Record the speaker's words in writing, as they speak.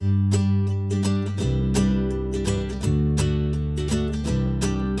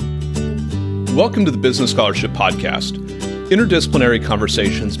Welcome to the Business Scholarship Podcast, interdisciplinary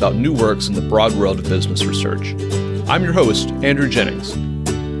conversations about new works in the broad world of business research. I'm your host, Andrew Jennings.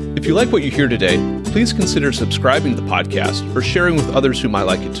 If you like what you hear today, please consider subscribing to the podcast or sharing with others who might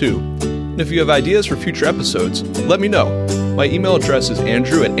like it too. And if you have ideas for future episodes, let me know. My email address is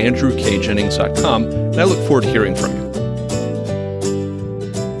andrew@andrewkjennings.com, and I look forward to hearing from you.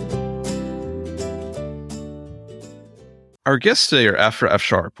 Our guests today are Afra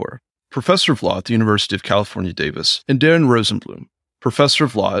Afsharapur, Professor of Law at the University of California, Davis, and Darren Rosenblum, Professor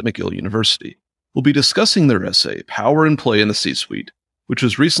of Law at McGill University. We'll be discussing their essay, Power and Play in the C-Suite, which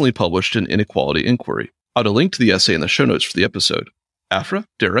was recently published in Inequality Inquiry. I'll add a link to the essay in the show notes for the episode. Afra,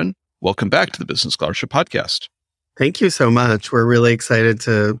 Darren, welcome back to the Business Scholarship Podcast. Thank you so much. We're really excited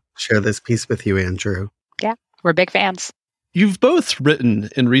to share this piece with you, Andrew. Yeah, we're big fans. You've both written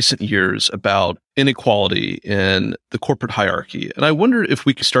in recent years about inequality in the corporate hierarchy, and I wonder if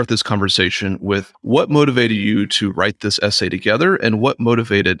we could start this conversation with what motivated you to write this essay together and what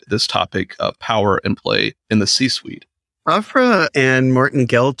motivated this topic of power and play in the C-suite. Afra and Martin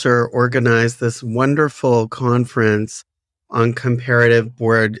Gelter organized this wonderful conference on comparative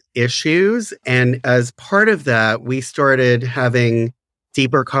board issues, and as part of that, we started having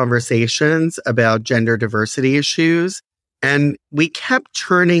deeper conversations about gender diversity issues. And we kept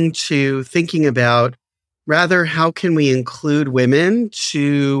turning to thinking about, rather, how can we include women,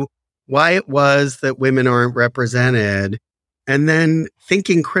 to why it was that women aren't represented, and then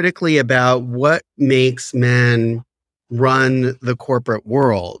thinking critically about what makes men run the corporate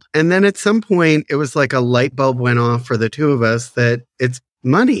world. And then at some point, it was like a light bulb went off for the two of us that it's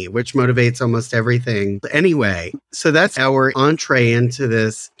money, which motivates almost everything anyway. So that's our entree into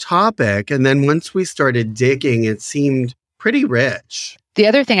this topic. And then once we started digging, it seemed pretty rich. The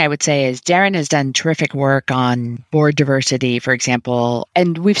other thing I would say is Darren has done terrific work on board diversity, for example,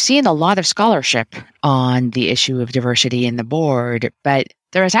 and we've seen a lot of scholarship on the issue of diversity in the board, but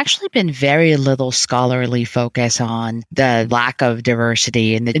there has actually been very little scholarly focus on the lack of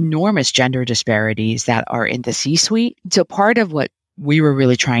diversity and the enormous gender disparities that are in the C-suite. So part of what we were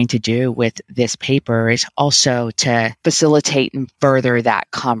really trying to do with this paper is also to facilitate and further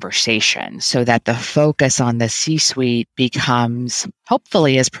that conversation so that the focus on the C-suite becomes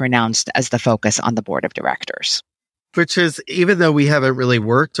hopefully as pronounced as the focus on the board of directors. Which is, even though we haven't really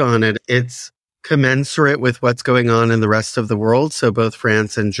worked on it, it's commensurate with what's going on in the rest of the world. So both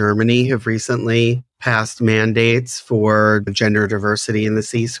France and Germany have recently passed mandates for gender diversity in the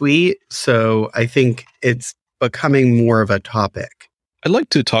C-suite. So I think it's becoming more of a topic. I'd like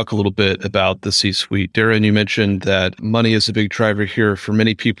to talk a little bit about the C-suite. Darren, you mentioned that money is a big driver here for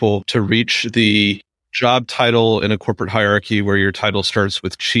many people to reach the job title in a corporate hierarchy where your title starts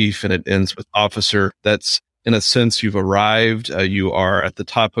with chief and it ends with officer. That's, in a sense, you've arrived. You are at the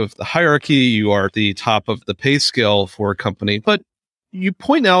top of the hierarchy. You are at the top of the pay scale for a company. But you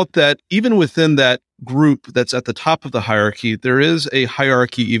point out that even within that group that's at the top of the hierarchy, there is a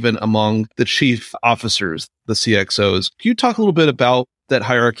hierarchy even among the chief officers, the CXOs. Can you talk a little bit about that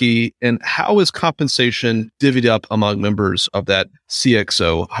hierarchy and how is compensation divvied up among members of that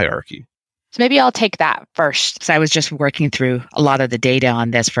CXO hierarchy? So maybe I'll take that first, because I was just working through a lot of the data on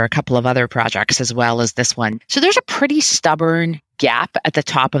this for a couple of other projects as well as this one. So there's a pretty stubborn gap at the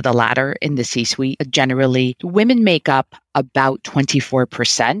top of the ladder in the C-suite. Generally, women make up about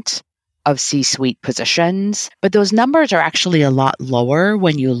 24% of C-suite positions, but those numbers are actually a lot lower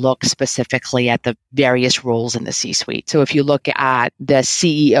when you look specifically at the various roles in the C-suite. So if you look at the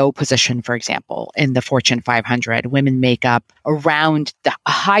CEO position, for example, in the Fortune 500, women make up around a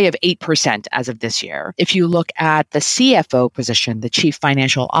high of 8% as of this year. If you look at the CFO position, the Chief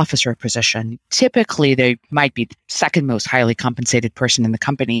Financial Officer position, typically they might be the second most highly compensated person in the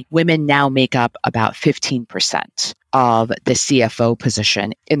company. Women now make up about 15% of the CFO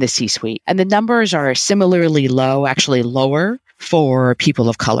position in the C-suite. And the numbers are similarly low, actually lower for people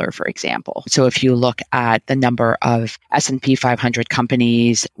of color, for example. So if you look at the number of S&P 500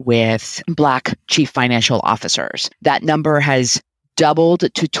 companies with Black chief financial officers, that number has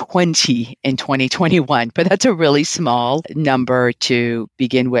doubled to 20 in 2021, but that's a really small number to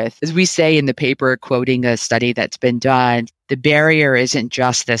begin with. As we say in the paper, quoting a study that's been done, the barrier isn't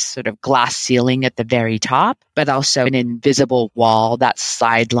just this sort of glass ceiling at the very top, but also an invisible wall that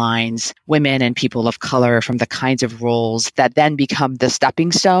sidelines women and people of color from the kinds of roles that then become the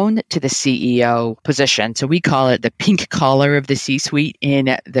stepping stone to the CEO position. So we call it the pink collar of the C-suite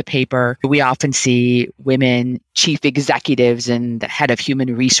in the paper. We often see women chief executives and the head of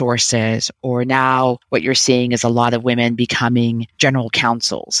human resources, or now what you're seeing is a lot of women becoming general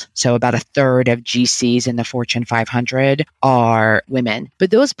counsels. So about a third of GCs in the Fortune 500 are women.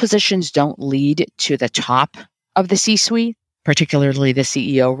 But those positions don't lead to the top of the C-suite, particularly the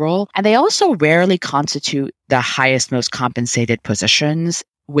CEO role. And they also rarely constitute the highest, most compensated positions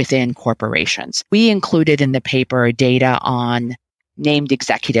within corporations. We included in the paper data on named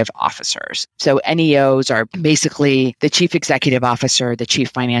executive officers. So NEOs are basically the chief executive officer, the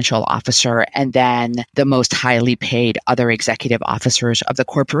chief financial officer, and then the most highly paid other executive officers of the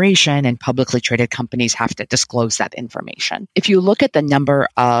corporation, and publicly traded companies have to disclose that information. If you look at the number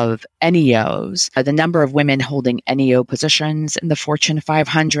of NEOs, the number of women holding NEO positions in the Fortune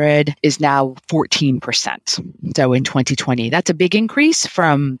 500 is now 14%. So in 2020, that's a big increase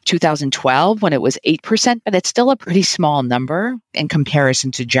from 2012 when it was 8%, but it's still a pretty small number in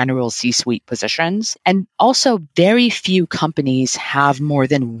comparison to general C-suite positions. And also, very few companies have more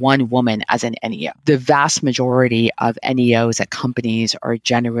than one woman as an NEO. The vast majority of NEOs at companies are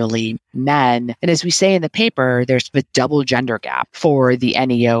generally men. And as we say in the paper, there's a double gender gap for the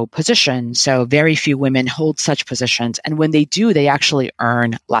NEO position. So very few women hold such positions. And when they do, they actually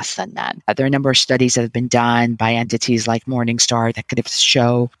earn less than men. There are a number of studies that have been done by entities like Morningstar that could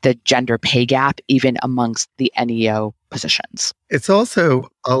show the gender pay gap even amongst the NEO positions. It's also,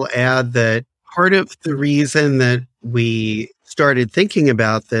 I'll add that part of the reason that we started thinking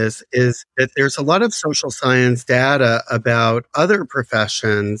about this is that there's a lot of social science data about other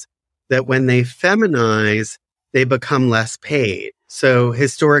professions that when they feminize, they become less paid. So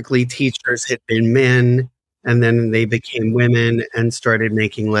historically, teachers had been men, and then they became women and started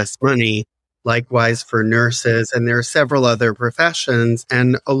making less money. Likewise for nurses, and there are several other professions,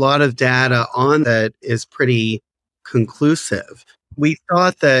 and a lot of data on that is pretty conclusive. We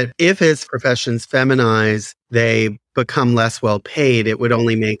thought that if as professions feminize, they become less well paid, it would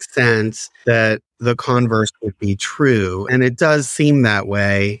only make sense that the converse would be true. And it does seem that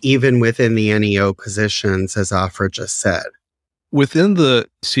way, even within the NEO positions, as Afra just said. Within the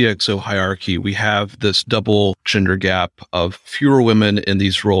CXO hierarchy, we have this double gender gap of fewer women in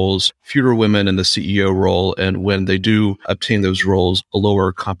these roles, fewer women in the CEO role, and when they do obtain those roles, a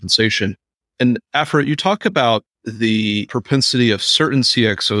lower compensation. And Afra, you talk about the propensity of certain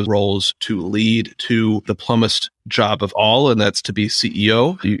CXO roles to lead to the plumbest job of all, and that's to be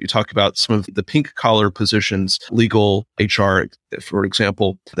CEO. You talk about some of the pink collar positions, legal, HR, for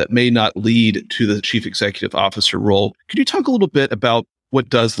example, that may not lead to the chief executive officer role. Could you talk a little bit about what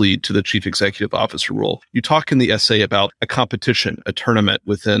does lead to the chief executive officer role? You talk in the essay about a competition, a tournament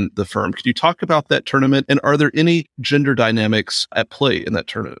within the firm. Could you talk about that tournament? And are there any gender dynamics at play in that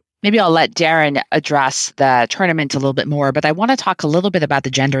tournament? Maybe I'll let Darren address the tournament a little bit more, but I want to talk a little bit about the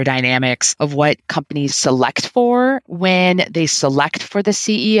gender dynamics of what companies select for when they select for the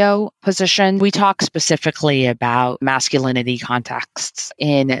CEO position. We talk specifically about masculinity contexts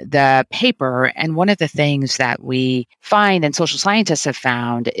in the paper. And one of the things that we find and social scientists have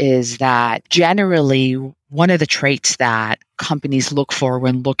found is that generally one of the traits that companies look for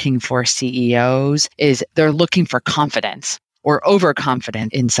when looking for CEOs is they're looking for confidence, or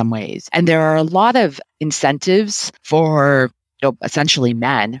overconfident in some ways. And there are a lot of incentives for essentially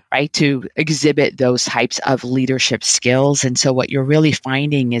men, right, to exhibit those types of leadership skills. And so what you're really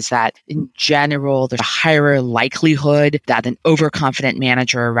finding is that in general, there's a higher likelihood that an overconfident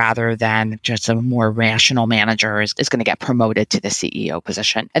manager rather than just a more rational manager is going to get promoted to the CEO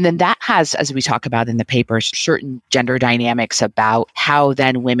position. And then that has, as we talk about in the papers, certain gender dynamics about how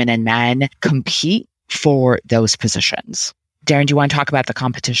then women and men compete for those positions. Darren, do you want to talk about the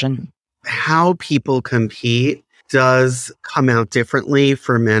competition? How people compete does come out differently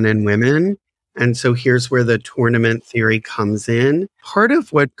for men and women. And so here's where the tournament theory comes in. Part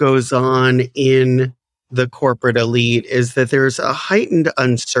of what goes on in the corporate elite is that there's a heightened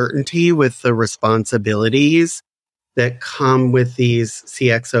uncertainty with the responsibilities that come with these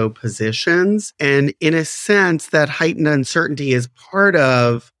CXO positions. And in a sense, that heightened uncertainty is part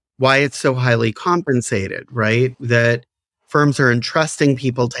of why it's so highly compensated, right? That firms are entrusting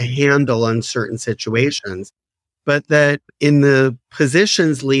people to handle uncertain situations, but that in the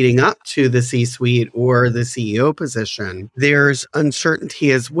positions leading up to the C-suite or the CEO position, there's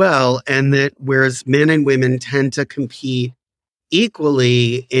uncertainty as well. And that whereas men and women tend to compete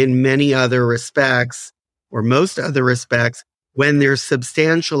equally in many other respects, or most other respects, when there's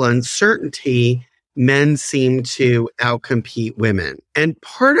substantial uncertainty, men seem to outcompete women. And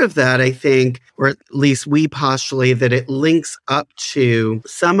part of that, I think, or at least we postulate that it links up to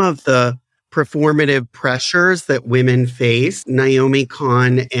some of the performative pressures that women face. Naomi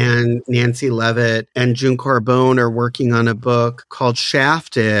Kahn and Nancy Levitt and June Carbone are working on a book called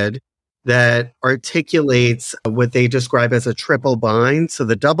Shafted that articulates what they describe as a triple bind. So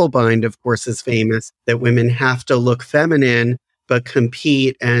the double bind, of course, is famous, that women have to look feminine, but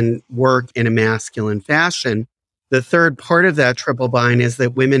compete and work in a masculine fashion. The third part of that triple bind is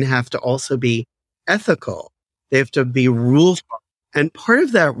that women have to also be ethical. They have to be rule following. And part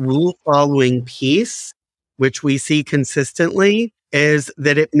of that rule following piece, which we see consistently, is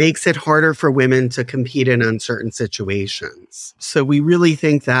that it makes it harder for women to compete in uncertain situations. So we really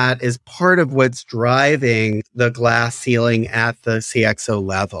think that is part of what's driving the glass ceiling at the CXO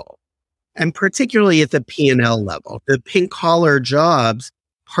level, and particularly at the P&L level. The pink collar jobs,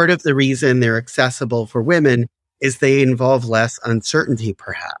 part of the reason they're accessible for women is they involve less uncertainty,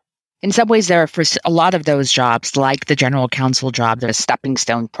 perhaps. In some ways, there are for a lot of those jobs, like the general counsel job, there's a stepping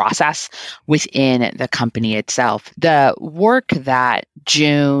stone process within the company itself. The work that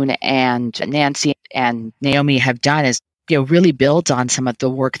June and Nancy and Naomi have done is really builds on some of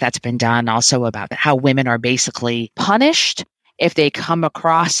the work that's been done also about how women are basically punished if they come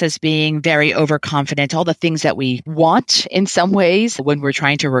across as being very overconfident, all the things that we want in some ways when we're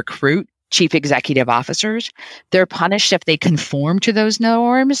trying to recruit chief executive officers. They're punished if they conform to those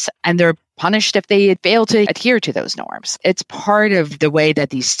norms, and they're punished if they fail to adhere to those norms. It's part of the way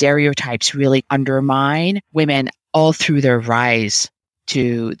that these stereotypes really undermine women all through their rise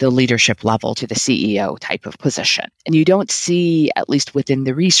to the leadership level, to the CEO type of position. And you don't see, at least within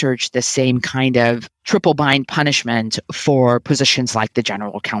the research, the same kind of triple bind punishment for positions like the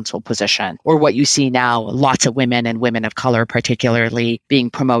general counsel position, or what you see now, lots of women and women of color particularly being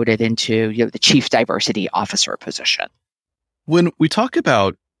promoted into the chief diversity officer position. When we talk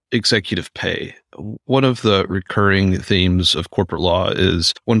about executive pay, one of the recurring themes of corporate law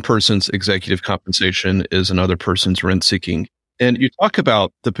is one person's executive compensation is another person's rent-seeking. And you talk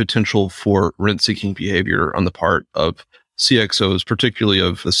about the potential for rent-seeking behavior on the part of CXOs, particularly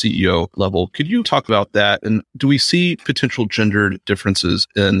of the CEO level. Could you talk about that? And do we see potential gendered differences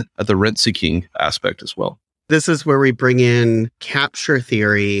in the rent-seeking aspect as well? This is where we bring in capture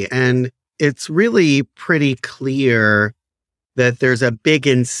theory. And it's really pretty clear that there's a big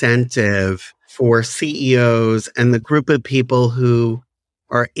incentive for CEOs and the group of people who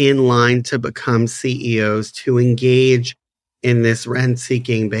are in line to become CEOs to engage in this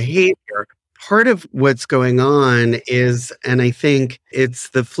rent-seeking behavior. Part of what's going on is, and I think it's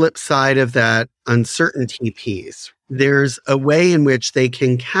the flip side of that uncertainty piece, there's a way in which they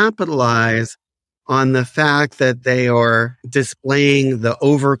can capitalize on the fact that they are displaying the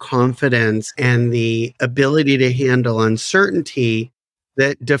overconfidence and the ability to handle uncertainty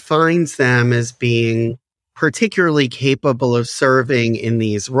that defines them as being particularly capable of serving in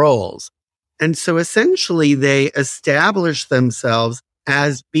these roles. And so essentially they establish themselves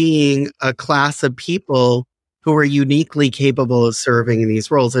as being a class of people who are uniquely capable of serving in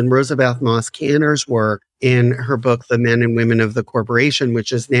these roles. And Rosabeth Moss Kanter's work in her book, The Men and Women of the Corporation,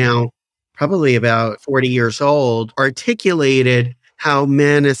 which is now probably about 40 years old, articulated how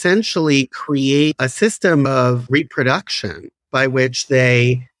men essentially create a system of reproduction by which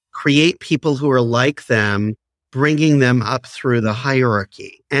they create people who are like them, bringing them up through the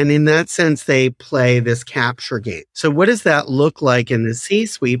hierarchy. And in that sense, they play this capture game. So what does that look like in the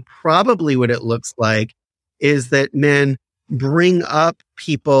C-suite? Probably what it looks like is that men bring up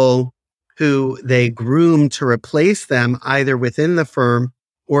people who they groom to replace them either within the firm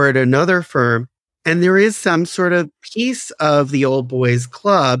or at another firm. And there is some sort of piece of the old boys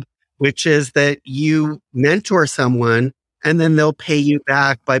club, which is that you mentor someone and then they'll pay you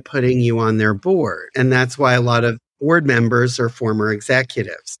back by putting you on their board. And that's why a lot of board members are former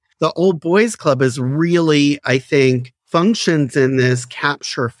executives. The old boys club is really, I think, functions in this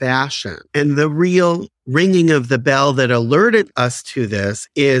capture fashion. And the real ringing of the bell that alerted us to this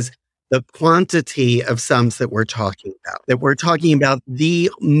is the quantity of sums that we're talking about, that we're talking about the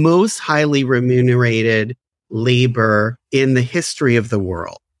most highly remunerated labor in the history of the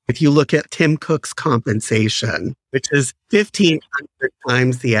world. If you look at Tim Cook's compensation, which is 1,500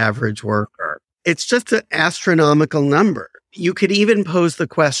 times the average worker, it's just an astronomical number. You could even pose the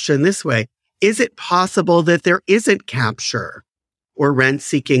question this way: is it possible that there isn't capture or rent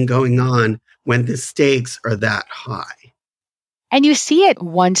seeking going on when the stakes are that high? And you see it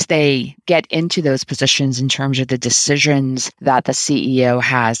once they get into those positions in terms of the decisions that the CEO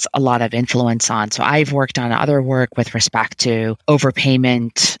has a lot of influence on. So I've worked on other work with respect to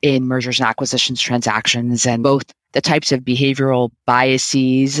overpayment in mergers and acquisitions transactions, and both the types of behavioral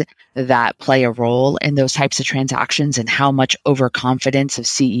biases that play a role in those types of transactions and how much overconfidence of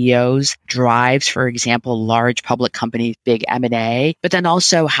CEOs drives, for example, large public companies, big M&A, but then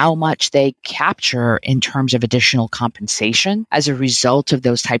also how much they capture in terms of additional compensation as a result of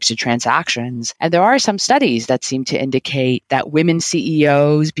those types of transactions. And there are some studies that seem to indicate that women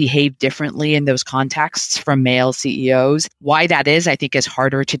CEOs behave differently in those contexts from male CEOs. Why that is, I think, is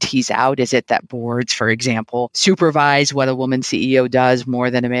harder to tease out. Is it that boards, for example, supervise what a woman CEO does more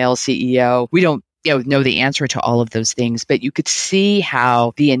than a male CEO? We don't know the answer to all of those things, but you could see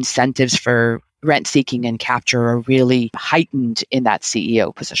how the incentives for rent seeking and capture are really heightened in that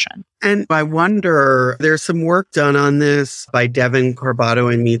CEO position. And I wonder, there's some work done on this by Devin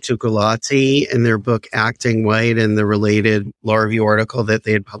Corbato and Mitu Gulati in their book Acting White and the related law review article that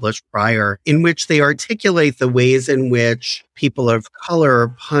they had published prior, in which they articulate the ways in which people of color are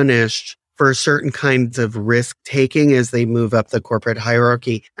punished for certain kinds of risk taking as they move up the corporate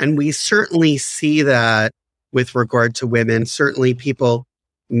hierarchy. And we certainly see that with regard to women. Certainly people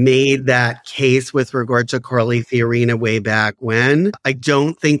made that case with regard to Carly Fiorina way back when. I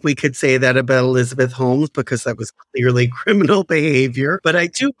don't think we could say that about Elizabeth Holmes because that was clearly criminal behavior. But I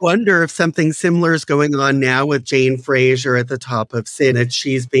do wonder if something similar is going on now with Jane Fraser at the top of Synod.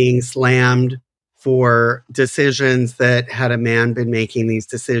 She's being slammed for decisions that, had a man been making these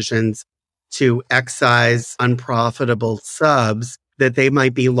decisions to excise unprofitable subs, that they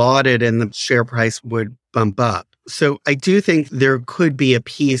might be lauded and the share price would bump up. So I do think there could be a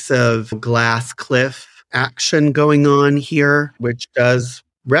piece of glass cliff action going on here, which does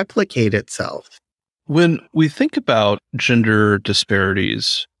replicate itself. When we think about gender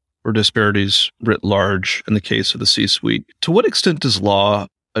disparities or disparities writ large in the case of the C-suite, to what extent does law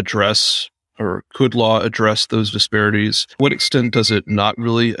address or could law address those disparities? What extent does it not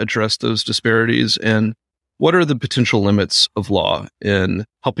really address those disparities? And what are the potential limits of law in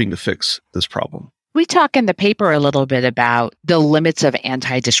helping to fix this problem? We talk in the paper a little bit about the limits of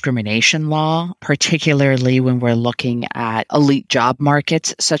anti-discrimination law, particularly when we're looking at elite job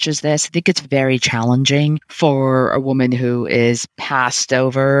markets such as this. I think it's very challenging for a woman who is passed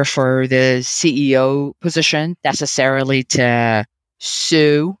over for the CEO position necessarily to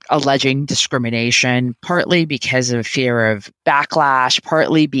sue alleging discrimination, partly because of fear of backlash,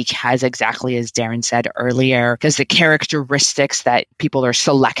 partly because, exactly as Darren said earlier, because the characteristics that people are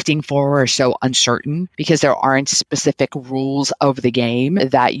selecting for are so uncertain because there aren't specific rules of the game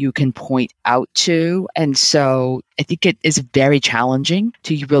that you can point out to. And so I think it is very challenging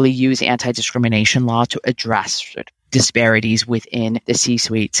to really use anti-discrimination law to address disparities within the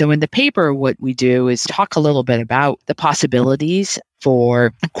C-suite. So in the paper, what we do is talk a little bit about the possibilities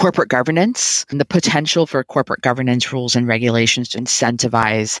for corporate governance and the potential for corporate governance rules and regulations to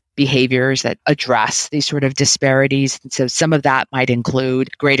incentivize behaviors that address these sort of disparities. And so some of that might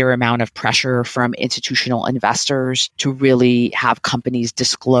include greater amount of pressure from institutional investors to really have companies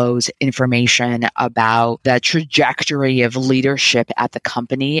disclose information about the trajectory of leadership at the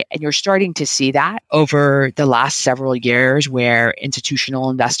company. And you're starting to see that over the last several years where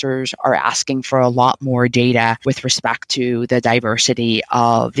institutional investors are asking for a lot more data with respect to the diversity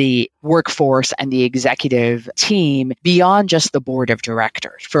of the workforce and the executive team beyond just the board of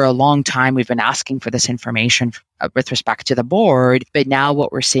directors. For a long time, we've been asking for this information with respect to the board, but now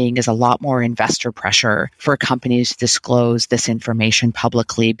what we're seeing is a lot more investor pressure for companies to disclose this information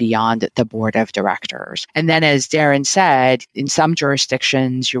publicly beyond the board of directors. And then, as Darren said, in some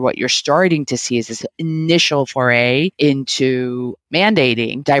jurisdictions, what you're starting to see is this initial foray into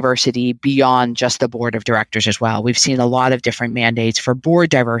mandating diversity beyond just the board of directors as well. We've seen a lot of different mandates for board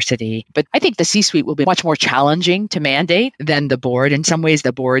diversity, but I think the C-suite will be much more challenging to mandate than the board. In some ways,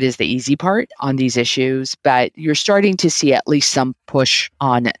 the board is the easy part on these issues, but you're starting to see at least some push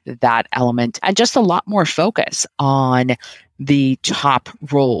on that element and just a lot more focus on the top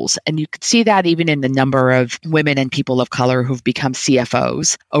roles. And you could see that even in the number of women and people of color who've become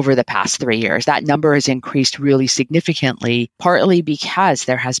CFOs over the past 3 years. That number has increased really significantly, partly because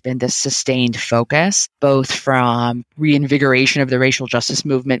there has been this sustained focus, both from reinvigoration of the racial justice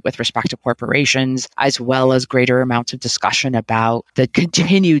movement with respect to corporations, as well as greater amounts of discussion about the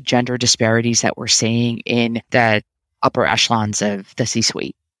continued gender disparities that we're seeing in the upper echelons of the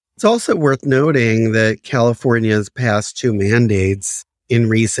C-suite. It's also worth noting that California has passed two mandates in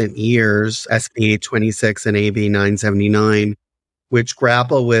recent years, SB 826 and AB 979, which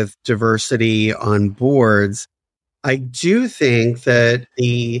grapple with diversity on boards. I do think that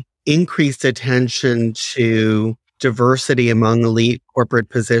the increased attention to diversity among elite corporate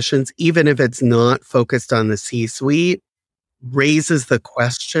positions, even if it's not focused on the C-suite, raises the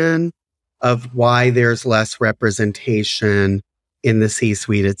question of why there's less representation in the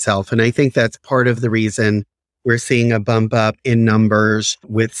C-suite itself. And I think that's part of the reason we're seeing a bump up in numbers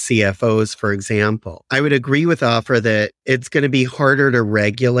with CFOs, for example. I would agree with Afra that it's going to be harder to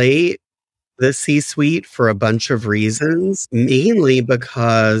regulate the C-suite for a bunch of reasons, mainly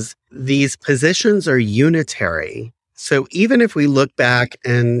because these positions are unitary. So even if we look back,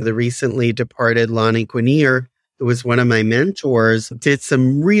 and the recently departed Lani Guinier, who was one of my mentors, did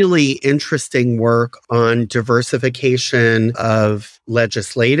some really interesting work on diversification of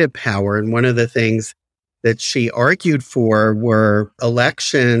legislative power. And one of the things that she argued for were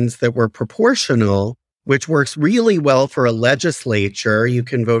elections that were proportional, which works really well for a legislature. You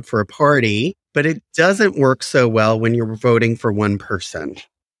can vote for a party, but it doesn't work so well when you're voting for one person.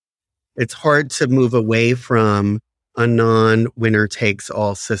 It's hard to move away from a non-winner takes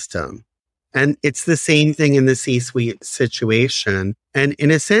all system. And it's the same thing in the C-suite situation. And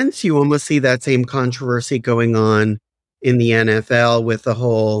in a sense, you almost see that same controversy going on in the NFL with the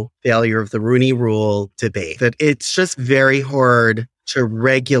whole failure of the Rooney Rule debate, that it's just very hard to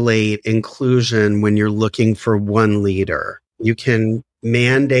regulate inclusion when you're looking for one leader. You can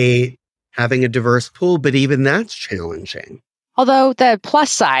mandate having a diverse pool, but even that's challenging. Although the plus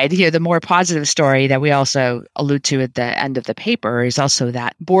side, the more positive story that we also allude to at the end of the paper is also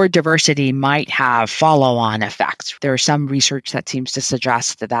that board diversity might have follow-on effects. There is some research that seems to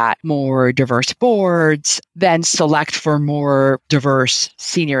suggest that more diverse boards then select for more diverse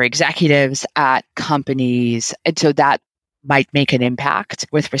senior executives at companies. And so that might make an impact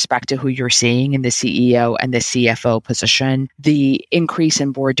with respect to who you're seeing in the CEO and the CFO position. The increase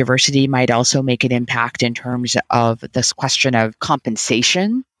in board diversity might also make an impact in terms of this question of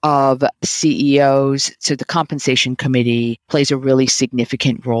compensation of CEOs. So the compensation committee plays a really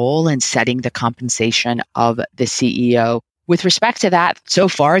significant role in setting the compensation of the CEO. With respect to that, so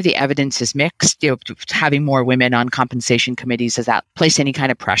far, the evidence is mixed. Having more women on compensation committees, does that place any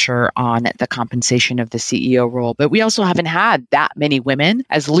kind of pressure on the compensation of the CEO role? But we also haven't had that many women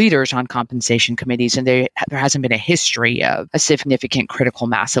as leaders on compensation committees, and there hasn't been a history of a significant critical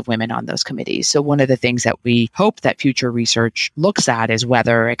mass of women on those committees. So one of the things that we hope that future research looks at is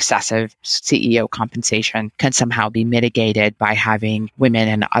whether excessive CEO compensation can somehow be mitigated by having women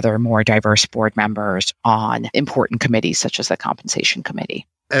and other more diverse board members on important committees such as the compensation committee.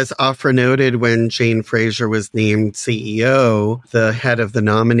 As Afra noted, when Jane Fraser was named CEO, the head of the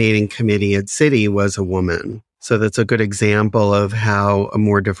nominating committee at Citi was a woman. So that's a good example of how a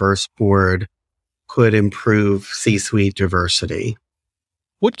more diverse board could improve C-suite diversity.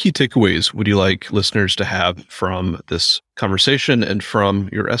 What key takeaways would you like listeners to have from this conversation and from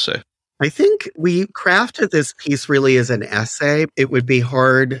your essay? I think we crafted this piece really as an essay. It would be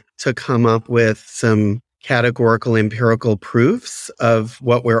hard to come up with some categorical empirical proofs of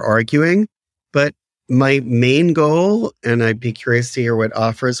what we're arguing. But my main goal, and I'd be curious to hear what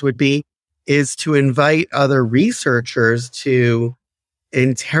Afra's would be, is to invite other researchers to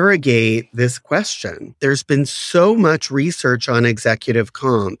interrogate this question. There's been so much research on executive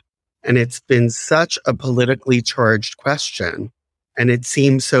comp, and it's been such a politically charged question. And it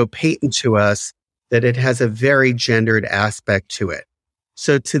seems so patent to us that it has a very gendered aspect to it.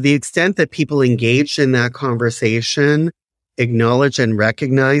 So to the extent that people engaged in that conversation acknowledge and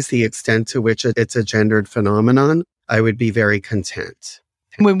recognize the extent to which it's a gendered phenomenon, I would be very content.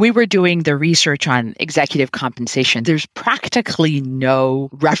 When we were doing the research on executive compensation, there's practically no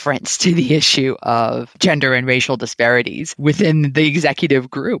reference to the issue of gender and racial disparities within the executive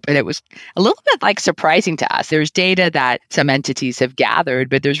group. And it was a little bit surprising to us. There's data that some entities have gathered,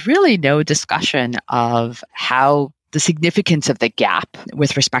 but there's really no discussion of how the significance of the gap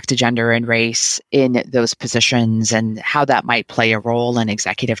with respect to gender and race in those positions and how that might play a role in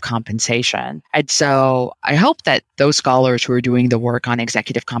executive compensation. And so I hope that those scholars who are doing the work on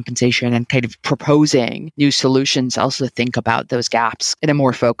executive compensation and kind of proposing new solutions also think about those gaps in a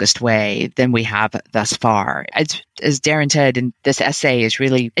more focused way than we have thus far. As Darren said, and this essay is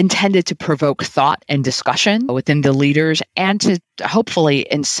really intended to provoke thought and discussion within the leaders and to hopefully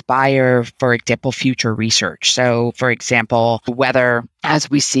inspire, for example, future research. So, for example, whether as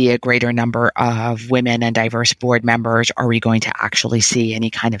we see a greater number of women and diverse board members, are we going to actually see any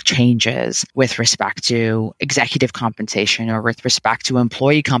kind of changes with respect to executive compensation or with respect to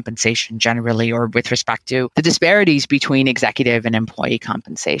employee compensation generally, or with respect to the disparities between executive and employee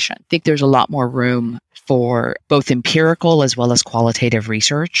compensation? I think there's a lot more room for both empirical as well as qualitative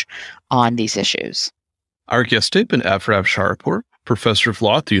research on these issues. Our guests have been Afra Afsharapur, Professor of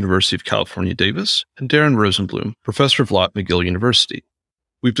Law at the University of California, Davis, and Darren Rosenblum, Professor of Law at McGill University.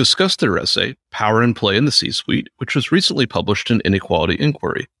 We've discussed their essay, Power and Play in the C-Suite, which was recently published in Inequality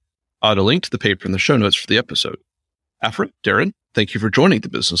Inquiry. I'll add a link to the paper in the show notes for the episode. Afra, Darren, thank you for joining the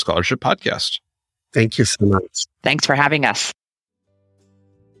Business Scholarship Podcast. Thank you so much. Thanks for having us.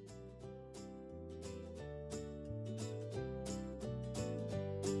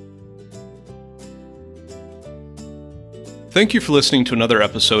 Thank you for listening to another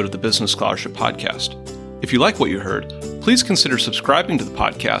episode of the Business Scholarship Podcast. If you like what you heard, please consider subscribing to the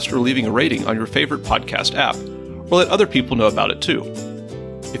podcast or leaving a rating on your favorite podcast app, or let other people know about it too.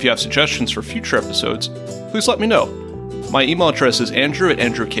 If you have suggestions for future episodes, please let me know. My email address is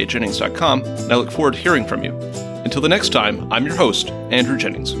andrew@andrewkjennings.com, and I look forward to hearing from you. Until the next time, I'm your host, Andrew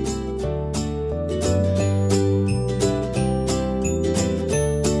Jennings.